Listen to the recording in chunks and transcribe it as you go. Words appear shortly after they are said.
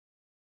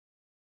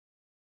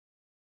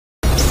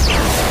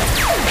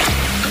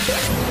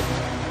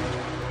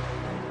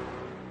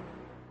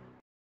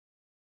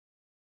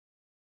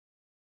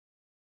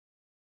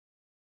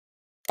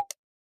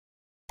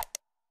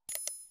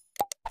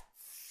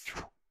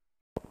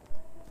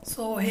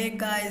सो hey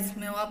guys,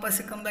 मैं वापस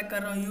से कम बैक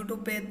कर रहा हूँ यूट्यूब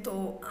पे। तो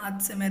आज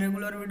से मैं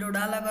रेगुलर वीडियो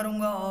डाला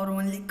करूँगा और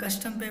ओनली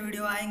कस्टम पे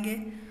वीडियो आएंगे।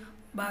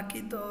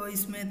 बाकी तो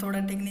इसमें थोड़ा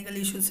टेक्निकल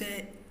इशू से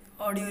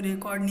ऑडियो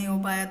रिकॉर्ड नहीं हो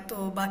पाया, तो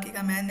बाकी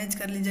का मैनेज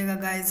कर लीजिएगा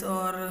गाइस।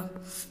 और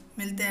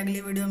मिलते हैं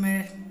अगली वीडियो में।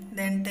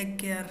 Then take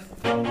care.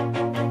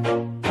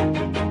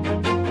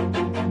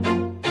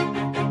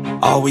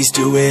 Always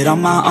do it on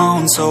my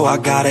own, so I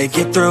gotta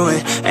get through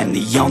it. And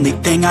the only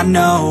thing I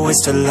know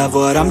is to love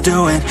what I'm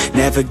doing.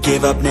 Never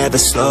give up, never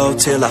slow,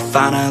 till I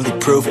finally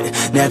prove it.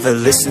 Never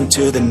listen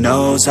to the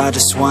no's, I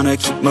just wanna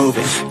keep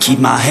moving. Keep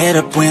my head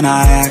up when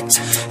I act,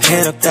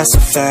 head up, that's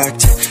a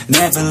fact.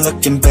 Never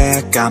looking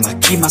back, I'ma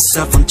keep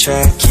myself on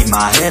track. Keep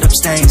my head up,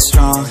 staying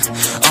strong,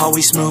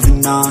 always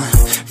moving on.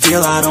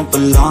 Feel I don't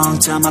belong,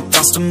 tell my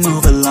thoughts to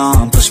move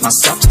along. Push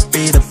myself to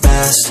be the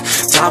best,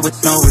 die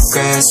with no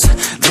regrets.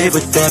 Live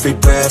with every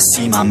breath,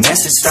 see my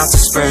message start to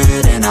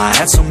spread. And I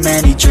had so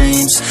many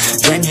dreams,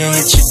 then you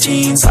hit your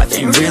teens. Life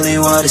ain't really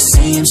what it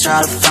seems, try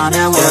to find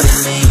out what it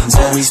means.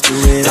 Always do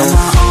it on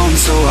my own,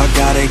 so I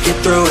gotta get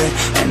through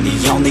it. And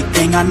the only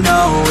thing I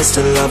know is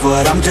to love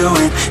what I'm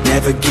doing.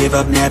 Never give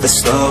up, never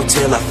slow,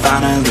 till I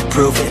finally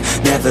prove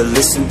it. Never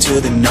listen to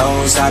the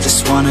no's, I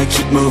just wanna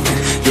keep moving.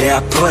 Yeah,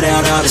 I put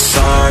out all this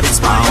art,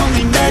 it's my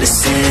only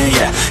medicine.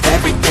 Yeah,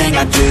 everything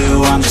I do,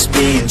 I'm just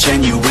being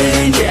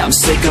genuine. Yeah, I'm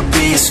sick of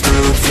being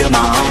screwed, feel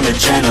my own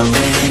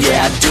adrenaline.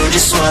 Yeah, I do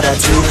just what I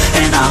do,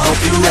 and I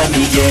hope you let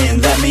me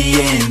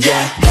in,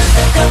 yeah.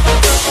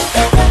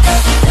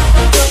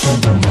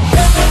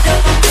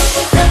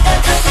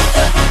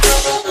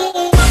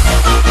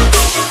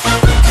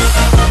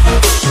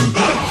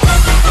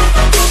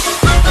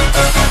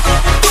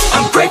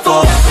 I'm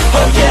grateful,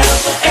 oh yeah,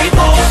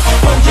 able,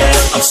 oh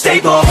yeah, I'm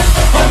stable,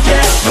 oh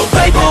yeah, no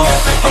label,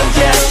 oh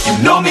yeah,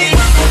 you know me,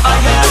 I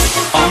have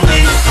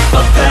only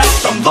a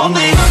path, I'm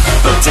lonely,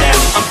 but damn,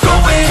 I'm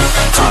going to win.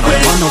 I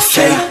don't want no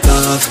fake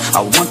love,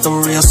 I want the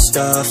real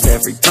stuff.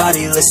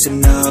 Everybody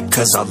listen up,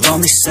 cause I'll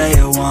only say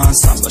it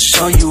once. I'm gonna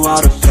show you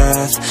all the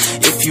path,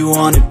 if you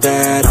want it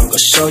bad. I'm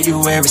gonna show you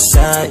where it's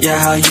at, yeah,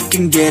 how you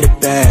can get it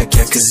back.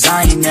 Yeah, cause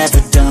I ain't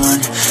never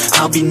done,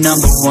 I'll be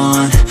number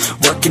one.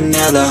 Working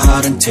hella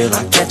hard until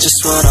I get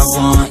just what I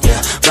want.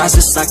 Yeah,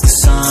 rises like the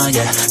sun,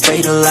 yeah,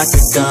 fatal like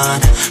a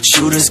gun.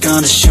 Shooter's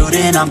gonna shoot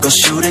and I'm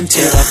gonna shoot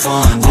until I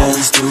won. Yeah.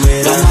 Always do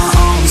it on my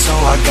own, so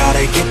I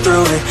gotta get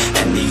through it.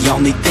 And the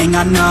only thing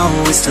I know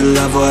is to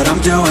love what I'm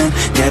doing.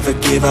 Never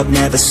give up,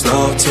 never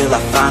slow, till I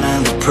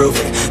finally prove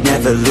it.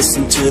 Never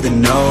listen to the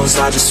no's,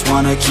 I just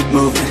wanna keep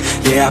moving.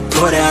 Yeah, I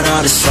put out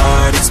all this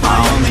art, it's my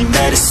only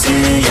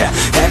medicine. Yeah,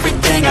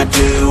 everything I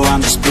do,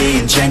 I'm just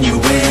being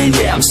genuine.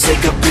 Yeah, I'm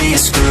sick of being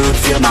screwed,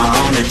 feel my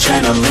own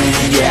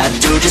adrenaline. Yeah, I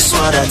do just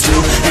what I do,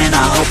 and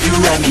I hope you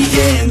let me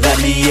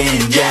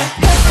in, yeah.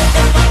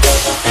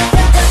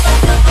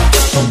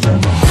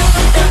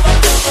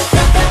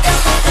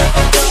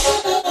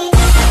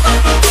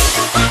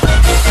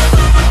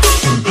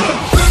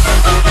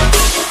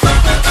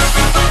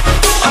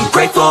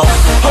 Grateful,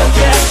 oh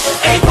yeah,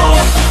 able,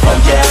 oh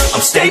yeah,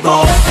 I'm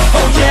stable,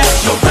 oh yeah,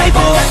 no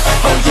label,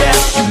 oh yeah,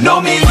 you know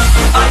me,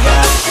 I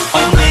have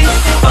only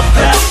a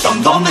path,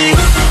 I'm lonely,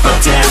 but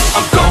damn,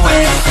 I'm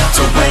going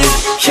to win,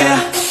 yeah.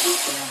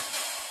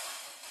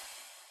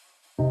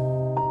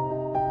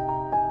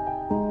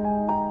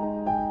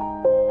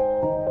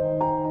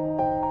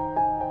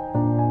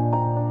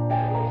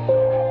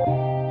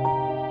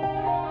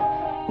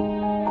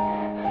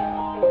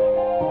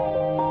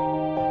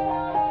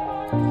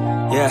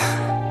 Yeah,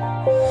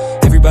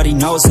 everybody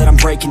knows that I'm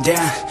breaking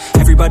down.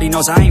 Everybody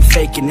knows I ain't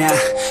faking now.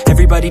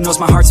 Everybody knows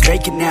my heart's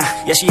vacant now.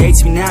 Yeah, she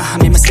hates me now, I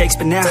made mistakes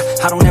but now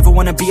I don't ever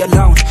wanna be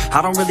alone.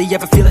 I don't really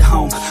ever feel at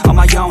home. On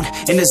my own,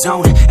 in the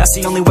zone, that's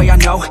the only way I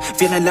know.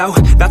 Feeling low,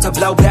 about to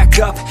blow back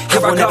up. Here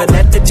I won't ever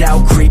let the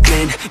doubt creep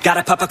in.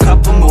 Gotta pop a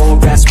couple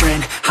more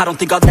aspirin. I don't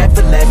think I'll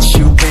ever let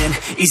you in.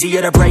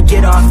 Easier to break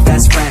it off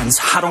best friends.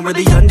 I don't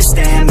really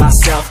understand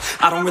myself,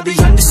 I don't really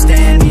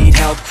understand, need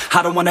help.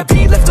 I don't wanna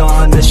be left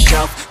on the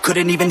shelf.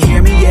 Couldn't even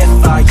hear me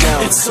if I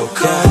yelled. It's so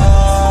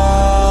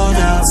cold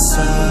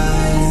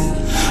outside,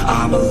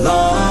 I'm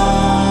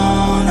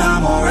alone,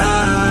 I'm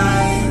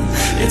alright.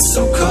 It's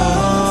so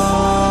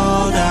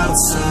cold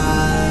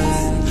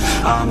outside,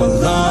 I'm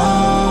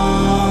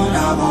alone,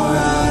 I'm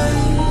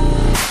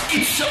alright.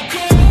 It's so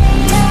cold.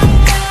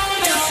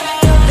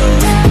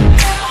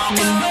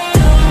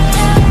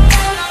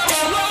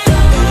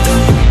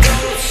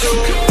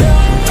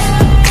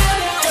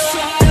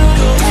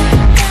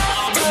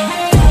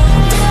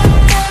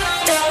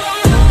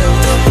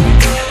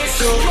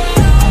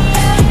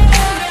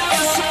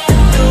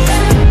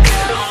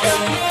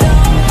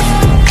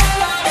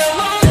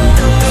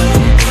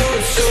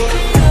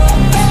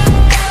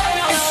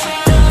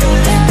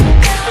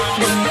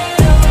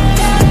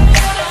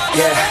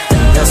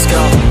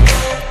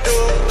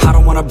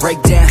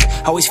 Break down,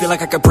 Always feel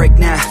like I could break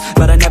now,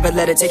 but I never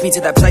let it take me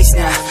to that place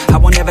now. I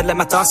won't ever let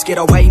my thoughts get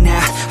away now.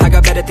 I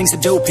got better things to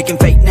do, picking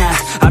fate now.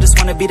 I just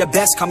wanna be the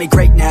best, call me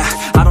great now.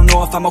 I don't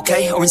know if I'm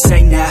okay or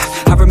insane now.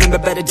 I remember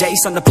better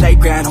days on the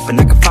playground, hoping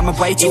I can find my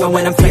way. Even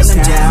when I'm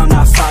feeling down,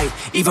 I fight.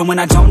 Even when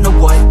I don't know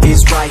what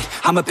is right,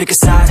 I'ma pick a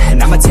side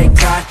and I'ma take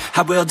pride.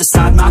 I will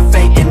decide my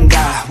fate and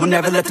I will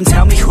never let them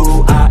tell me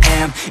who I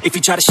am. If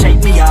you try to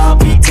shake me, I'll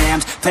be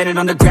damned. Planet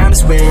on the ground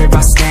is where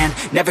I stand.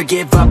 Never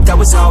give up, that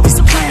was always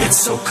the plan. It's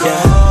so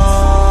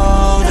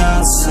cold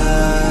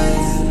outside,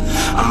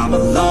 I'm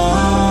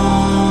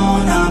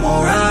alone, I'm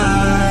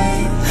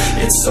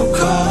alright. It's so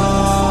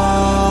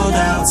cold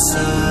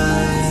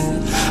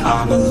outside,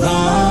 I'm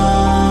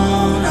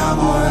alone, I'm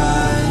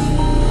alright.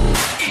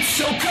 It's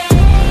so cold.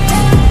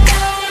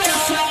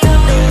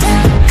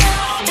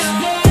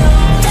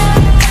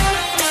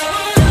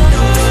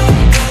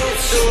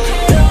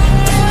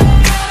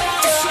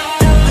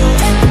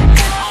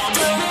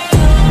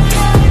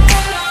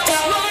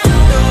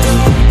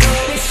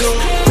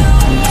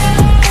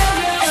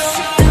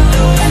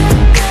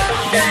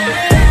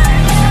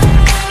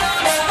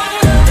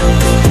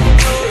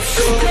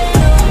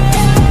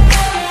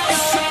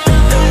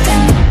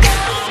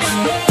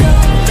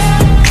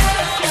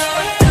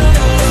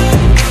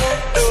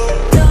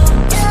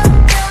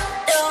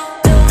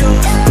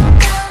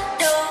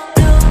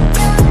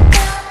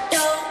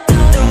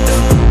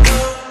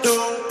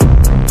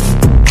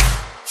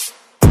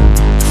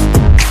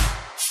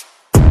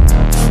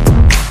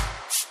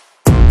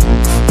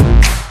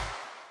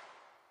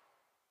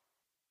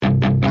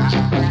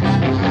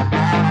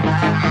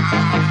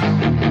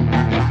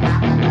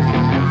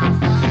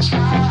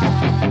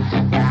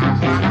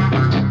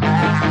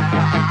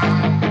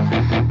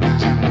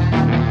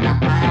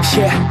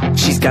 Yeah,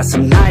 she's got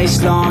some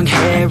nice long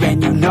hair,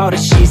 and you know that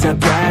she's a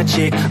bad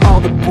chick. All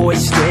the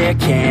boys stare,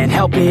 can't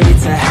help it,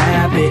 it's a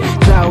habit.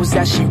 Clothes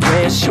that she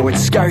wears, short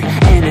skirt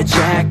and a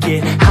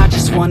jacket. I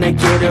just wanna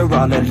get her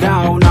all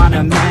alone on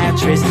a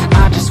mattress.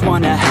 I just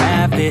wanna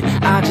have it,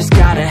 I just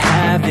gotta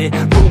have it.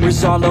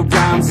 Rumors all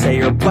around say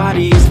her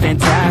body is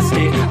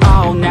fantastic.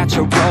 All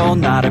natural,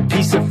 not a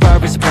piece of fur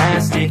is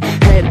plastic.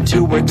 Head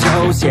to her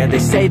toes, yeah, they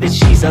say that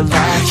she's a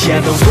latch. Yeah,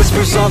 the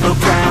whispers all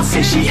around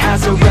say she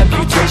has a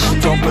reputation.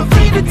 Don't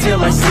believe it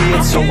till I see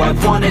it, so I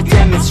want a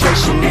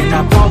demonstration. And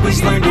I've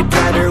always learned it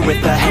better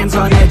with a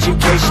hands-on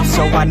education.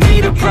 So I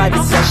need a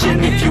private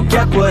session if you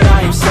get what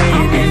I am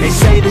saying. And they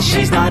say that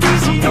she's not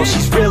easy, no,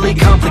 she's really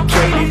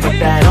complicated, but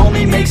that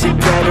only makes it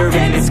better,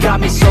 and it's got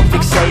me so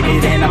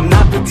fixated. And I'm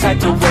not the type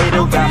to wait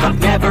around, I've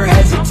never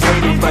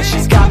hesitated, but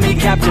she's got me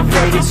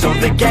captivated, so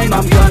the game,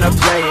 I'm gonna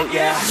play it,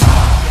 yeah.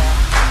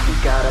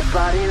 She's got a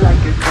body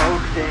like a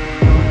coke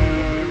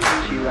thing,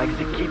 she likes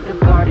to keep the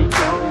party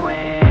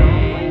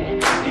going.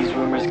 These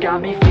rumors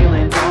got me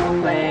feeling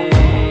lonely,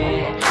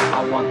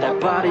 I want that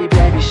body,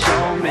 baby,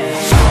 show me.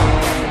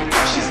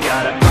 She's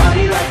got a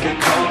body like a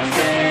coke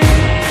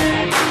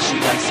thing, she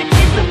likes to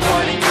keep the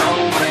party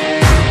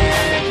going.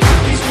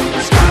 These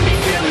rumors got me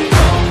feeling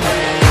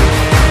lonely,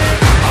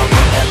 I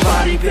want that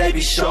body,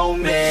 baby, show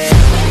me.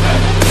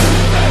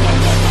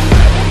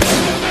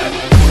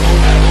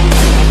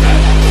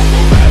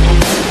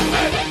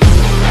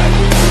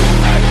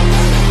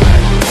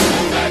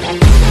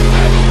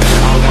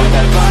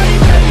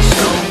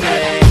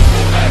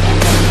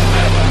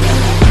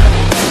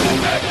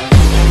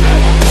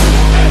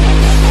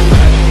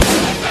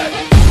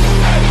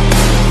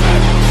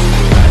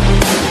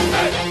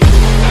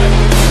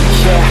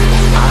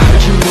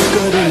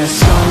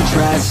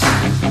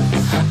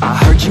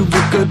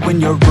 When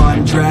you're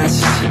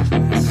undressed,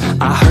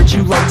 I heard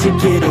you like to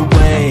get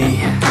away,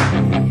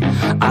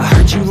 I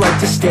heard you like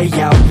to stay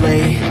out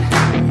late,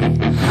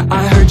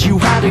 I heard you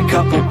had a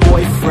couple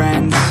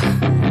boyfriends,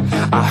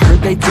 I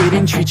heard they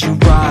didn't treat you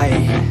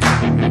right,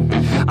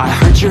 I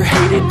heard you're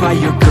hated by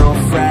your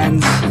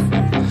girlfriends,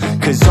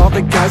 cause all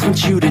the guys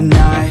want you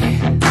tonight.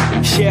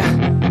 Yeah,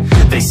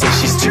 they say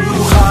she's too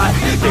hot,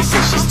 they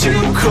say she's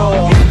too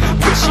cold,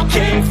 where she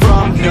came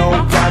from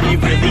nobody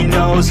really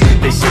knows.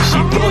 They say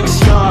she looks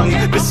young,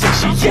 but say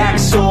she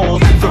acts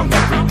old. From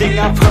everything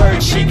I've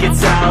heard, she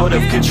gets out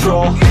of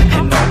control.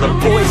 And all the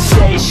boys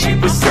say she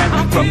was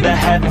sent from the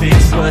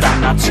heavens, but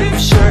I'm not too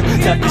sure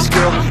that this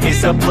girl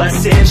is a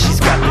blessing. She's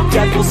got the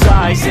devil's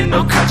eyes and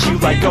they'll cut you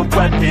like a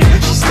weapon.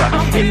 She's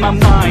stuck in my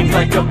mind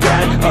like a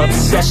bad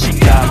obsession,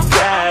 got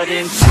bad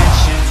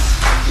intentions.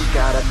 She's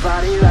got a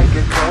body like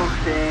a coke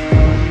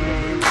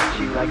thing,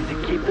 she likes to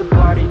keep the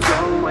party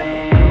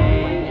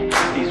going.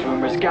 These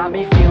rumors got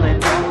me feeling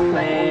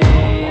lonely,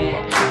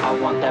 I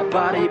want that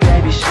body,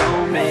 baby,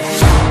 show me.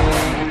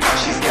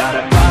 She's got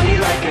a body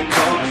like a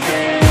coke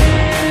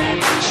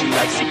thing, she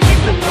likes to keep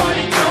the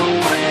party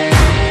going.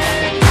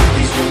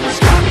 These rumors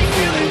got me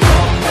feeling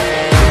lonely,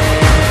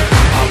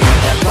 I want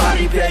that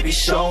body, baby,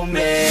 show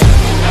me.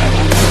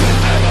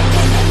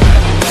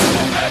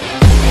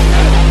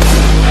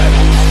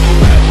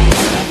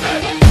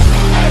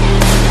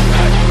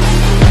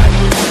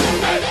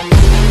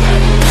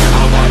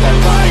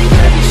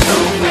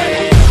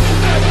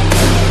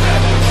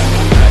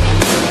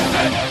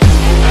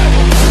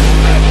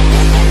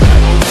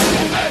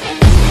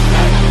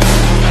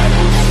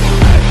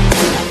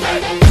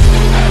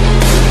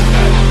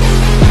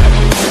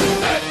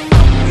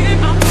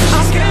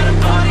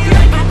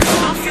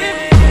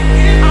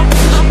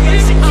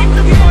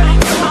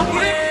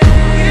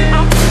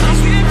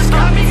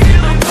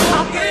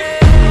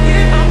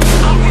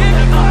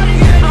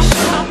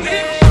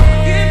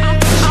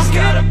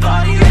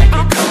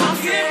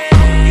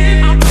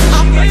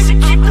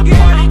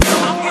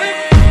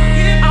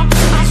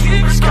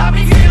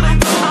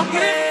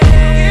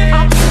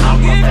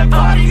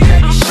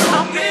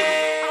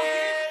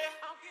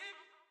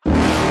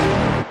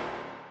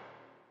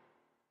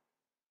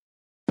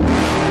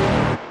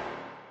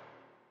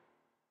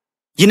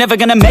 You're never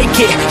gonna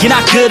make it, you're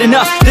not good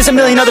enough. There's a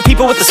million other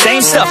people with the same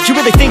stuff. You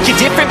really think you're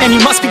different? Man,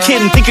 you must be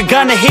kidding. Think you're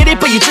gonna hit it,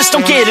 but you just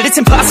don't get it. It's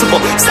impossible,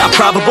 it's not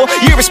probable,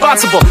 you're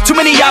irresponsible. Too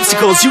many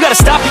obstacles, you gotta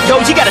stop it, yo.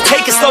 You gotta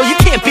take it slow, you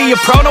can't be a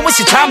pro. Don't waste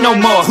your time no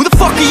more. Who the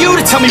fuck are you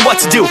to tell me what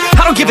to do?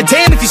 I don't give a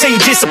damn if you say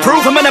you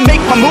disapprove. I'm gonna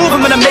make my move,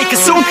 I'm gonna make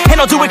it soon. And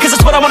I'll do it cause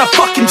it's what I wanna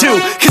fucking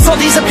do. Cause all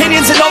these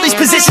opinions and all these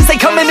positions,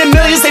 they come in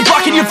millions, they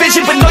blocking your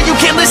vision. But no, you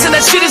can't listen,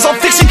 that shit is all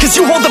fiction. Cause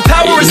you hold the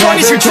power as long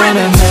as you're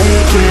dreaming.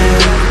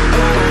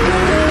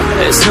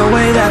 There's no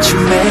way that you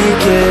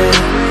make it.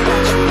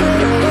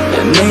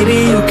 And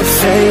maybe you could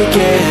fake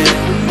it,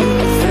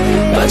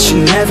 but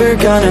you're never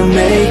gonna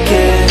make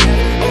it.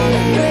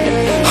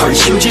 Aren't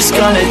you just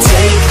gonna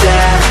take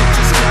that?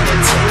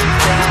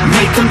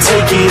 Make them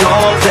take it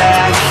all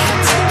back.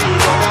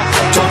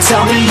 Don't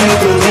tell me you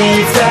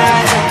believe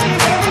that.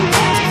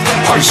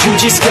 Aren't you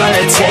just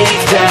gonna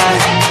take that?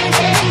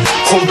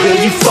 Or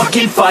will you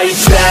fucking fight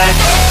back?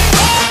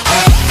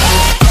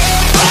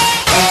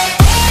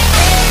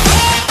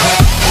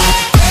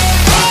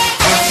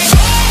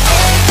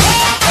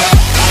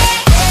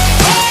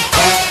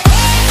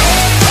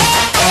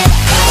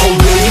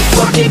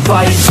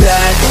 Fight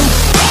back.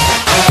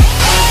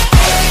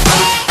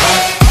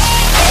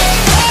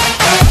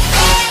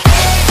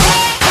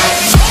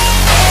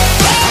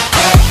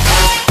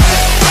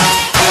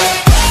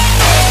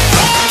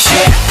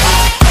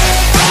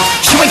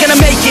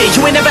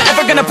 You ain't never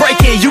ever gonna break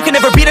it. You can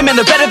never beat them and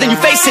they're better than you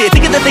face it.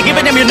 Thinking that they give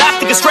a damn, you're not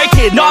thinking straight,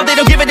 kid. No, they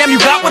don't give a damn, you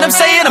got what I'm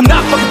saying? I'm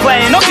not fucking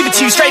playing, I'll give it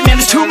to you straight, man.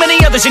 There's too many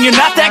others and you're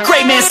not that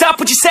great, man. Stop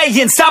what you're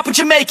saying, stop what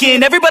you're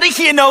making. Everybody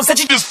here knows that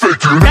you just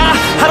faking. Nah,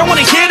 I don't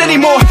wanna hear it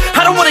anymore,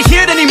 I don't wanna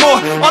hear it anymore.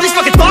 All these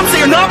fucking thoughts,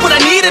 they are not what I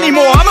need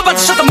anymore. I'm about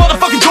to shut the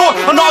motherfucking door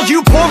on all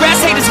you poor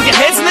ass haters with your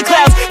heads in the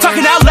clouds,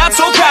 talking out loud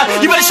so proud.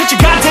 You better shut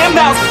your goddamn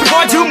mouth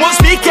before I do more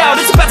speak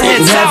out. It's about to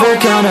head south. You're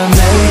never gonna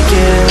make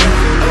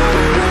it.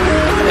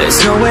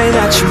 There's no way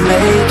that you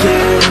make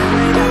it.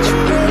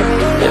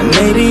 And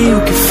maybe you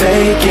could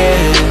fake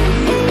it,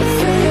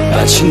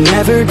 but you're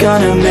never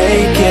gonna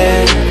make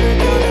it.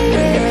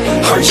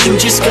 Aren't you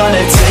just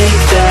gonna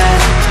take that?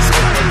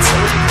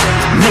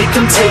 Make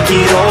them take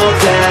it all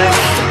back.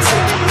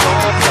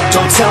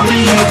 Don't tell me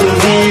you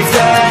believe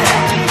that.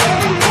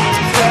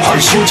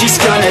 Aren't you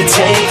just gonna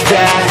take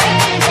that?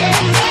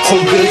 Or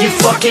will you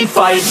fucking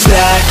fight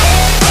back?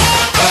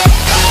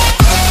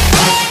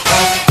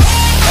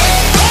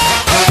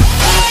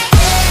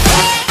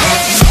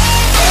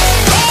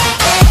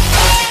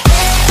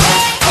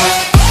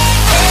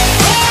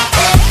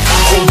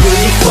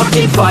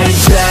 Fight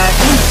back.